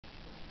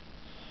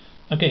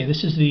Okay,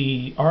 this is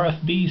the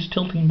RFB's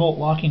tilting bolt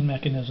locking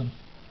mechanism.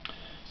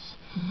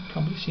 You can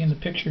probably see in the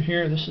picture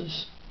here, this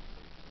is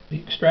the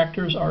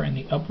extractors are in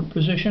the upward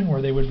position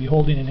where they would be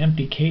holding an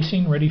empty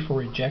casing ready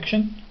for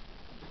ejection.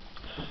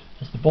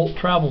 As the bolt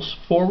travels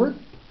forward,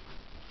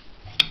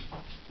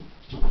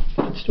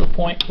 it's to a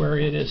point where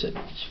it is at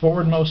its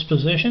forwardmost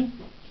position.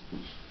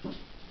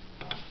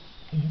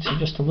 You can see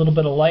just a little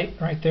bit of light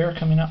right there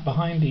coming up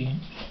behind the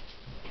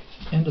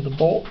end of the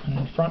bolt and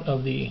in front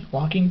of the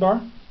locking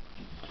bar.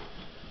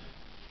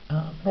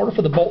 In order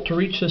for the bolt to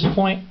reach this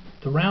point,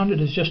 the round it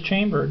is just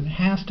chambered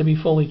has to be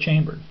fully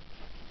chambered.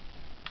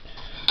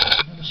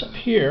 Notice up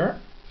here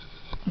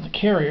on the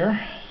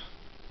carrier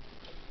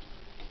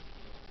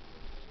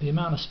the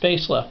amount of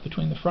space left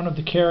between the front of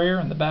the carrier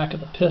and the back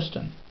of the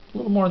piston. A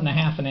little more than a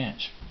half an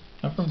inch.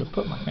 Enough room to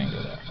put my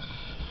finger there.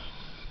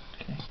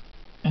 Okay.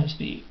 As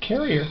the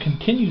carrier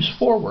continues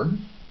forward,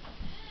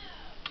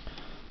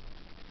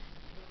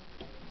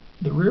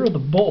 the rear of the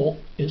bolt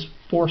is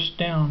forced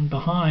down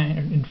behind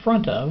and in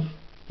front of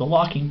the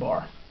locking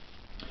bar.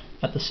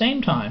 At the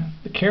same time,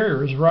 the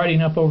carrier is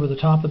riding up over the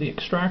top of the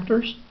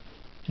extractors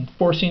and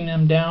forcing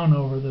them down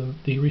over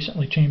the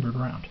recently chambered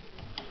round.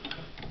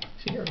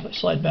 See here, as I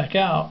slide back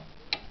out,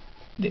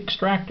 the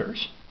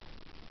extractors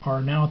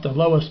are now at the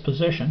lowest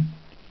position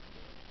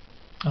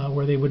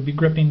where they would be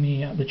gripping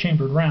the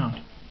chambered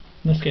round.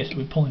 In this case,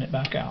 we'll be pulling it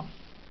back out.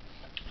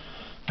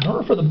 In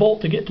order for the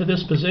bolt to get to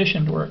this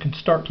position to where it can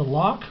start to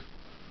lock,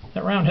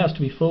 that round has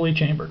to be fully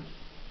chambered.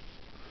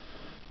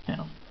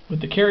 Now, with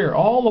the carrier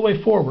all the way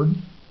forward,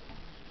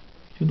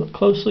 if you look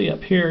closely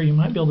up here, you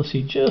might be able to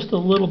see just a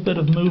little bit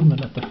of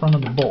movement at the front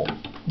of the bolt.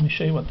 Let me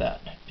show you what that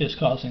is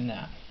causing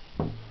that.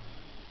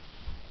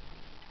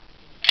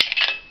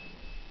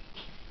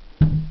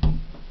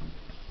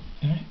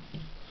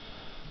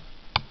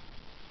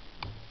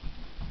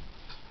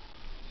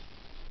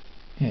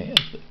 Okay,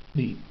 as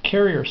the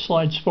carrier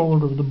slides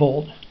forward of the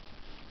bolt,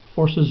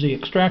 forces the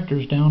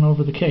extractors down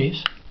over the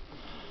case,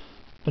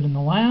 but in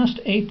the last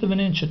eighth of an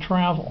inch of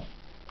travel,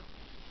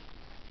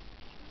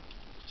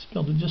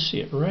 you'll be able to just see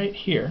it right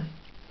here,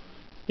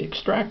 the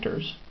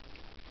extractors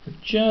are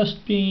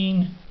just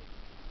being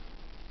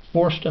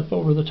forced up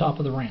over the top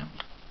of the ramp.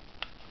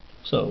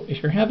 So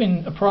if you're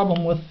having a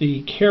problem with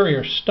the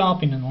carrier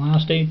stopping in the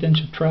last eighth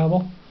inch of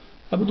travel,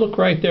 I would look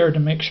right there to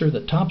make sure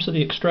the tops of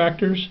the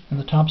extractors and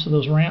the tops of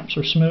those ramps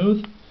are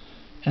smooth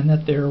and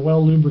that they're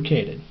well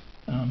lubricated.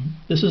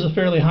 This is a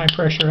fairly high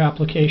pressure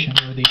application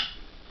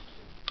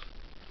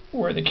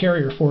where the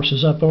carrier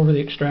forces up over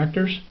the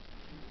extractors.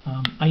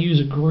 I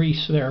use a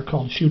grease there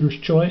called Shooter's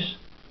Choice,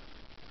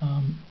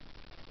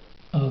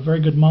 a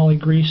very good moly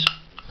grease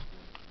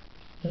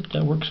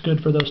that works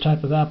good for those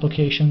type of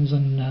applications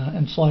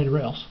and slide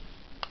rails.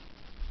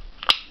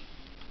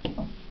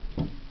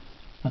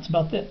 That's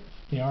about it.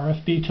 The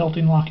RFB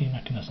tilting locking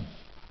mechanism.